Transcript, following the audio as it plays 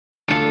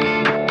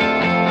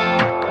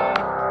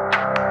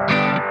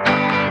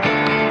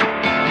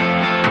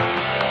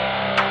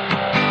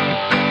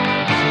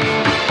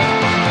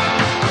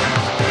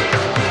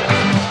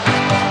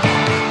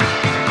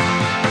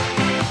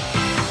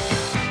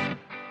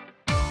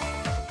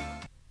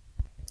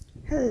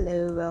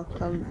Hello,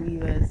 welcome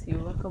viewers.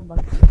 You're welcome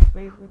back to your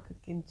favorite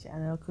cooking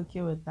channel,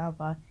 Cooking with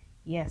Dava.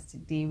 Yes,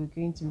 today we're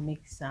going to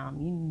make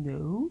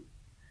some,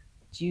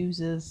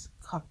 juices,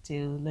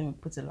 cocktail. Let me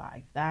put it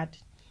like that,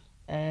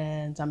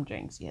 and some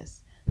drinks.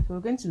 Yes, so we're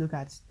going to look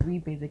at three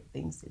basic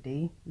things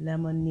today: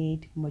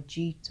 lemonade,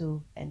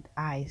 mojito, and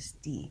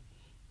iced tea.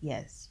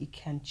 Yes, you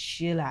can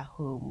chill at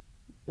home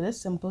with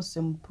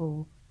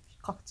simple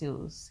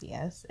cocktails.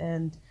 Yes,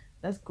 and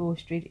let's go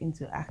straight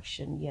into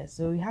action. Yes,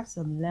 so we have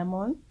some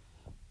lemon.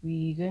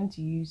 We're going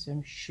to use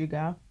some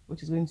sugar,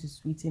 which is going to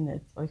sweeten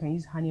it, or you can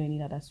use honey or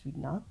any other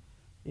sweetener.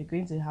 We're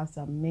going to have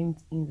some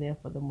mint in there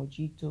for the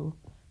mojito.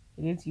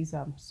 We're going to use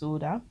some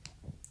soda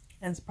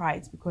and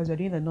Sprite because we're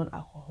doing the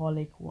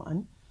non-alcoholic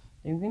one.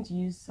 Then we're going to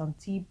use some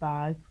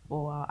Teabag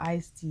for our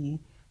iced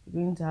tea.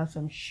 We're going to have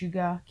some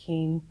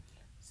Sugarcane,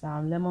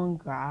 some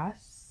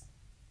lemongrass,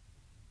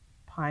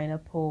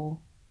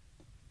 pineapple,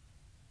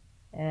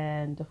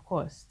 and of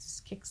course,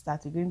 to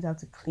kickstart, we're going to have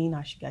to clean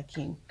our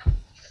sugarcane.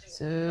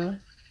 So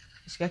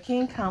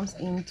sugarcane comes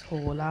in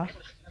taller,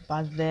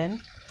 but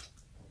then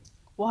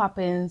what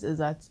happens is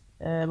that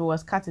it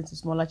was cut into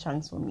smaller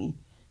chunks for me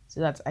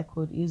so that I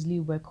could easily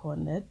work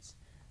on it.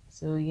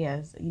 So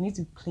yes, you need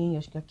to clean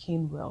your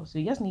sugarcane well. So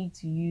you just need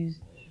to use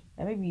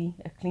maybe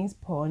a clean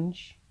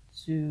sponge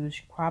to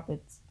scrub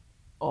it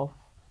off,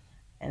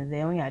 and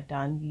then when you're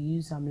done, you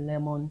use some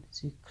lemon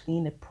to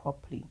clean it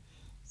properly.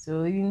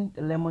 So even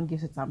the lemon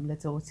gives it some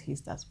little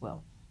taste as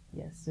well.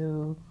 Yes,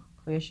 so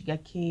for your sugar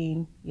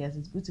cane, yes,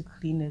 it's good to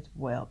clean it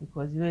well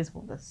because it's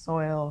from the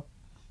soil.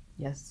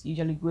 Yes,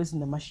 usually goes in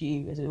the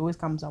mushy areas. It always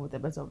comes out with a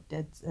bit of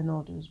dirt and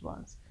all those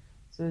ones.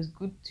 So it's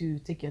good to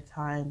take your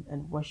time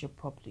and wash it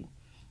properly.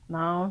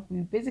 Now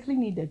we basically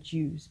need a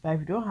juice, but if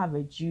you don't have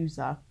a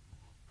juicer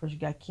for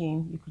sugar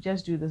cane, you could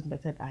just do this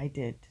method I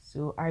did.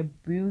 So I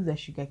brew the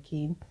sugar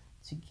cane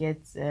to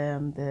get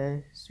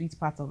the sweet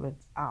part of it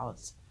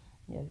out.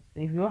 Yes,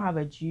 if you don't have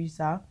a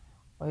juicer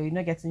or you're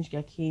not getting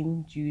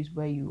sugarcane juice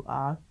where you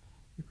are,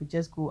 you could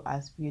just go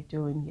as we're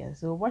doing here.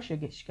 So wash your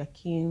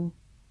sugarcane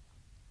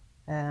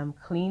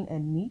clean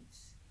and neat,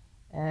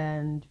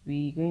 and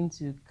we're going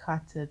to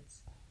cut it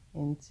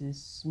into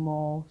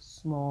small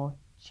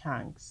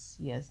chunks.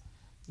 Yes,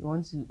 you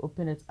want to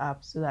open it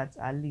up so that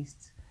at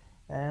least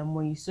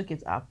when you soak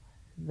it up,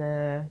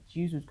 the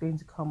juice is going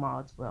to come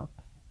out well.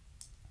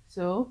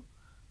 So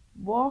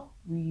what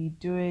we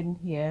doing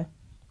here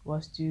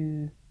was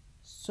to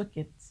soak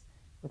it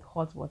with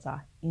hot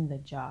water in the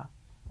jar.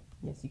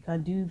 Yes, you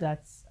can do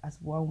that as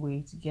one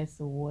way to get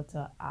the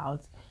water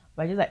out,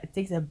 but just like it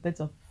takes a bit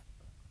of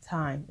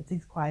time. It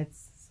takes quite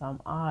some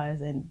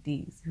hours and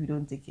days if you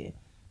don't take it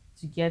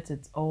to get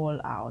it all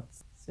out.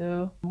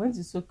 So I'm going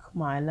to soak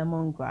my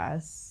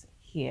lemongrass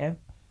here.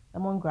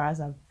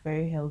 Lemongrass are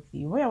very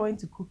healthy. When you're going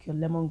to cook your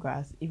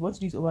lemongrass, if you want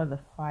to do it over the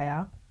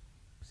fire,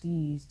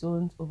 please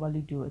don't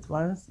overly do it.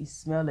 Once you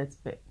smell it,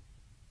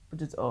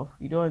 put it off.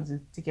 You don't want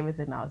to take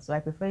everything out. So I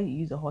prefer you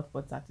use the hot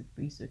water to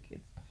pre-soak it.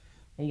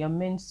 And you're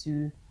meant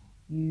to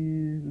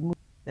remove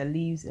the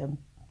leaves and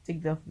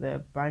take off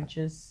the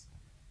branches.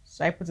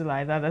 So I put it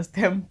like that, the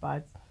stem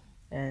part.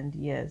 And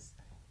yes,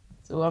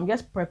 so I'm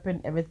just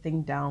prepping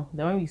everything down.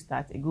 Then when we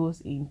start, it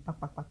goes in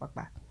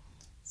pack.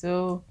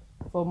 So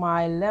for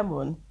my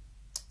lemon,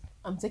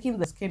 I'm taking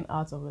the skin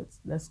out of it.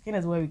 The skin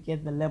is where we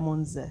get the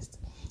lemon zest.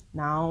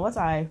 Now what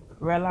I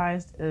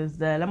realized is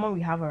the lemon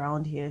we have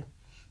around here,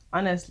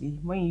 honestly,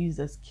 when you use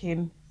the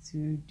skin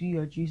to do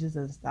your juices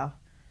and stuff,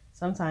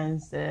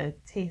 sometimes the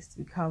taste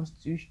becomes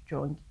too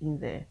strong in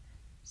there.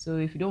 So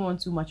if you don't want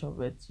too much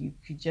of it, you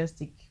could just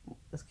take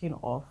the skin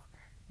off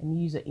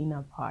and use the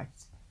inner part,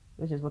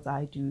 which is what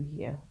I do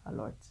here a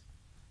lot.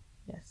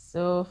 Yes,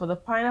 so for the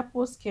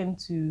pineapple skin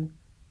too,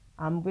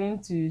 I'm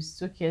going to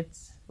soak it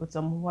with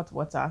some hot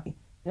water.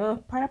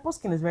 Pineapple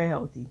skin is very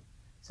healthy,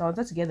 so I'll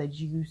just get the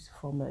juice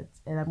from it,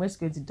 and I'm just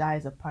going to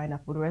dice the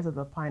pineapple, the rest of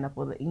the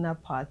pineapple, the inner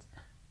part,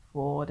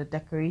 for the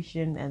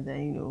decoration, and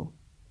then you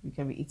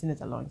can be eating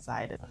it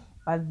alongside it.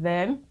 But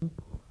then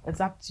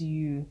it's up to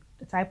you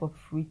the type of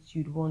fruit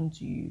you'd want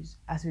to use.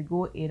 As we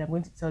go in, I'm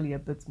going to tell you a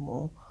bit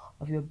more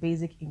of your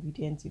basic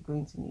ingredients you're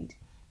going to need.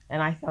 And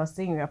like I was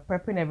saying, we are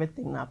prepping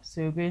everything up,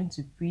 so we're going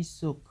to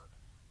pre-soak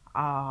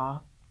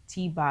our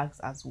tea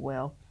bags as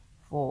well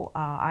for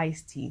our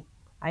iced tea.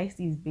 Iced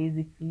tea is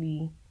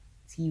basically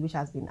tea which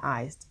has been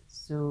iced,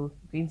 so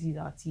we're going to use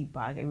our tea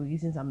bag, and we're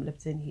using some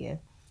Lipton here.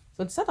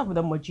 So to start off with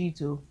the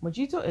mojito,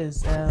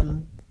 is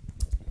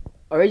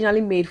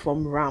originally made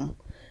from rum,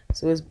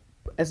 so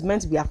it's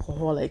meant to be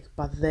alcoholic.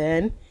 But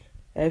then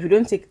if you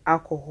don't take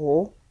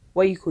alcohol,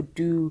 what you could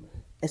do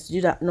is to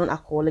do that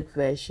non-alcoholic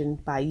version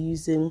by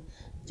using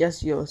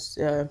just your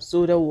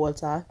soda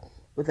water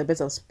with a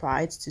bit of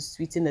Sprite to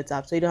sweeten it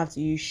up, so you don't have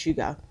to use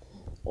sugar.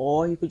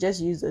 Or you could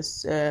just use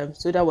this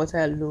soda water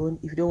alone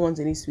if you don't want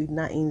any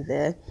sweetener in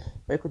there,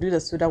 or you could do the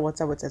soda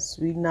water with a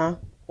sweetener,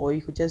 or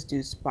you could just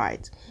do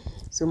Sprite.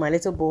 So my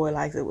little boy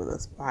likes it with the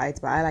Sprite,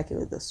 but I like it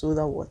with the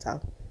soda water.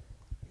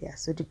 Yeah,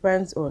 so it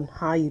depends on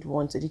how you'd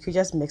want it. You could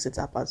just mix it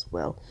up as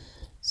well.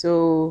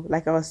 So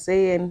like I was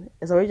saying,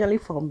 it's originally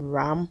from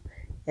ram,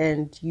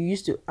 and you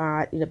used to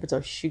add in a bit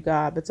of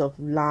sugar, a bit of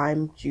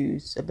lime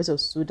juice, a bit of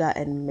soda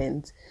and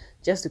mint,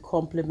 just to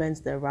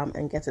complement the ram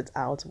and get it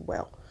out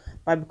well.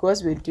 But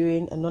because we're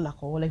doing a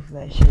non-alcoholic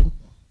version,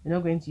 we're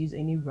not going to use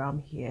any ram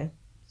here.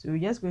 So we're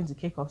just going to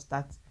kick off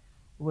start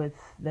with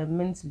the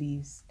mint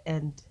leaves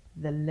and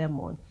the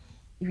lemon.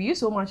 If you use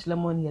so much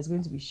lemon here, it's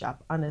going to be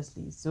sharp,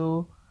 honestly.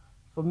 So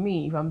for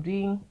me, if I'm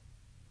doing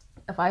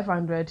a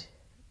 500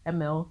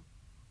 ml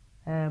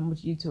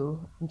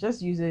Mojito, I'm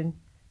just using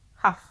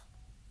half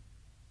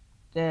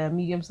the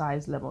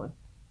medium-sized lemon.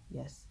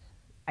 Yes,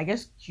 I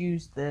just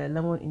juice the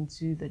lemon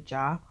into the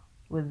jar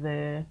with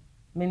the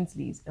mint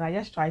leaves, and I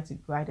just try to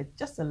grind it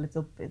just a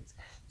little bit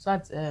so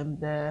that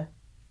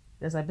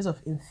there's a bit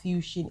of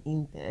infusion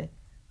in there.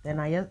 Then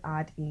I just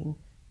add in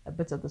a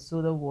bit of the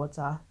soda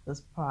water, the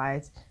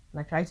Sprite, and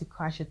I try to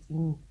crush it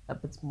in a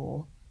bit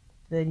more.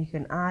 Then you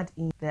can add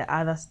in the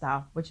other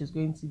stuff, which is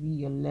going to be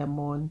your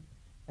lemon,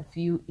 a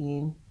few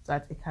in, so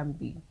that it can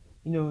be,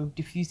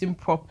 diffusing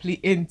properly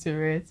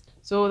into it.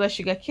 So the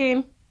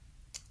sugarcane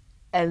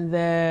and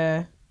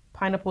the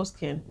pineapple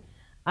skin,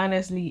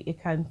 honestly,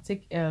 it can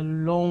take a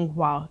long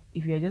while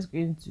if you're just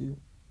going to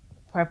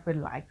prep it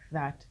like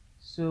that.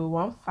 So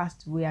one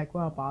fast way I go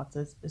about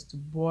it is to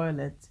boil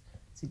it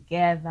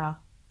together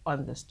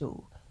on the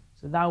stove.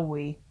 So that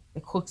way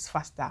it cooks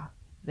faster,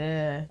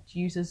 the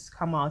juices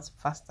come out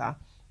faster,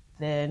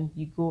 then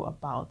you go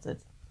about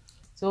it.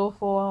 So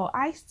for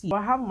iced tea,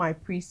 I have my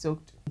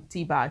pre-soaked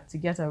tea bag to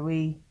get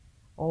away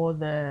all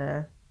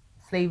the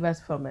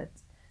flavors from it.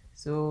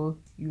 So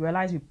you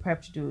realize we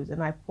prepped those,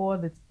 and I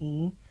poured it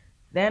in.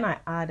 Then I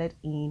added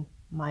in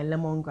my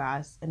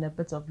lemongrass and a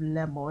bit of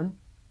lemon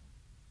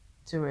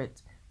to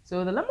it.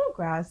 So the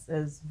lemongrass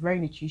is very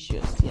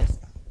nutritious, yes.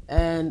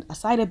 And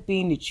aside of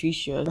being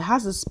nutritious, it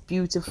has this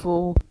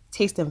beautiful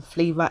taste and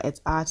flavor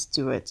it adds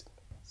to it.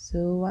 So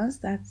once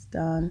that's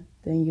done,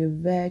 then you're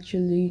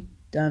virtually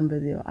done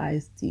with your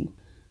iced tea.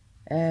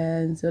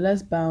 And so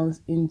let's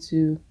bounce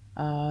into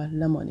our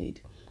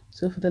lemonade.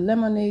 So for the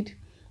lemonade,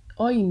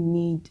 all you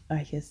need,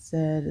 like I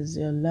said, is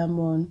your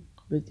lemon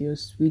with your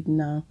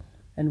sweetener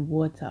and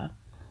water.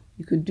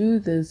 You could do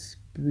this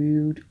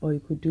brewed, or you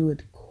could do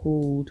it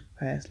cold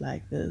pressed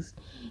like this.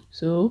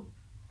 So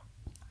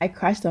I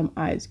crushed some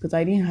ice because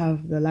I didn't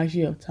have the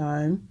luxury of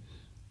time.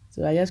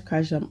 So I just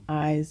crushed some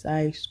ice.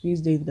 I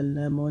squeezed in the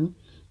lemon.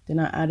 Then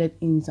I added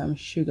in some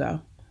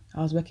sugar.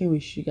 I was working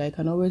with sugar. You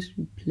can always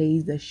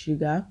replace the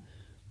sugar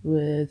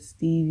with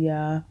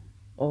stevia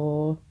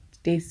or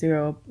day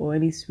syrup or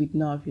any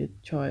sweetener of your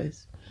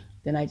choice.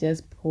 Then I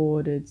just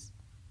poured it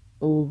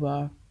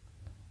over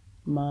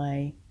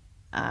my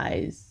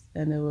eyes,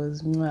 and it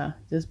was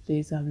just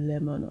place some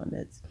lemon on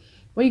it.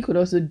 What you could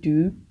also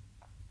do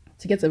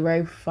to get a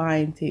very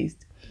fine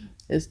taste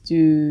is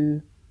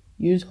to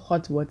use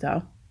hot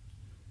water,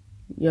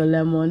 your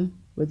lemon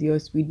with your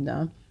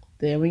sweetener.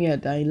 Then when you're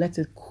done, you let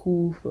it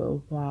cool for a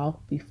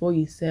while before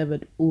you serve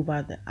it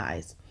over the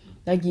ice.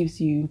 That gives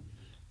you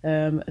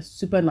a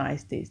super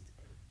nice taste.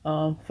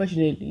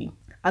 Fortunately,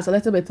 I was a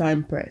little bit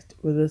time pressed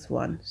with this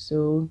one,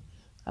 so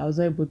I was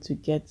able to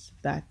get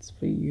that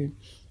for you.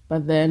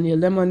 But then your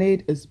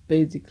lemonade is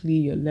basically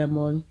your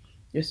lemon,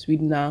 your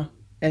sweetener,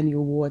 and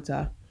your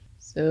water.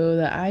 So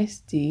the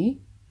iced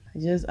tea, I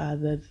just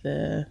added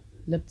the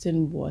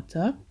Lipton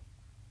water,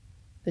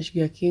 the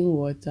sugarcane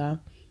water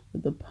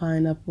with the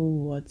pineapple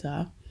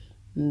water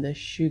and the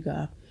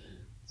sugar.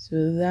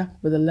 So that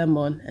with the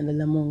lemon and the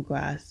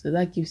lemongrass. So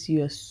that gives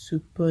you a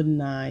super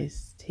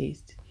nice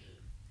taste.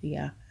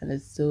 Yeah, and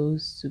it's so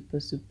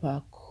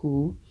super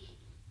cool.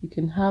 You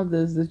can have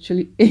this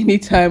literally any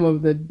time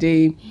of the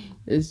day.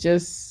 It's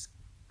just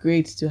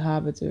great to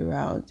have it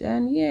around.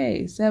 And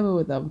yay, serve it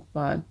with some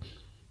fun.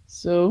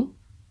 So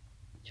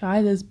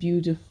try this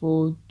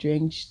beautiful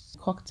drinks,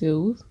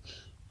 cocktails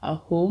at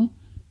home.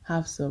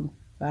 Have some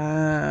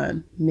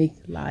fun. Make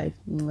life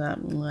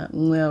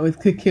with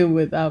cooking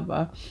with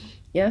Abba.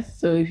 Yes,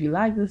 so if you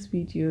like this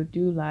video,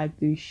 do like,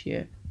 do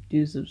share,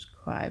 do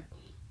subscribe.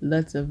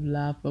 Lots of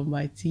love from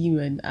my team,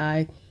 and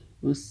I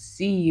will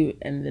see you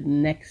in the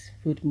next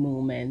food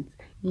moment.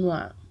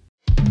 Mwah.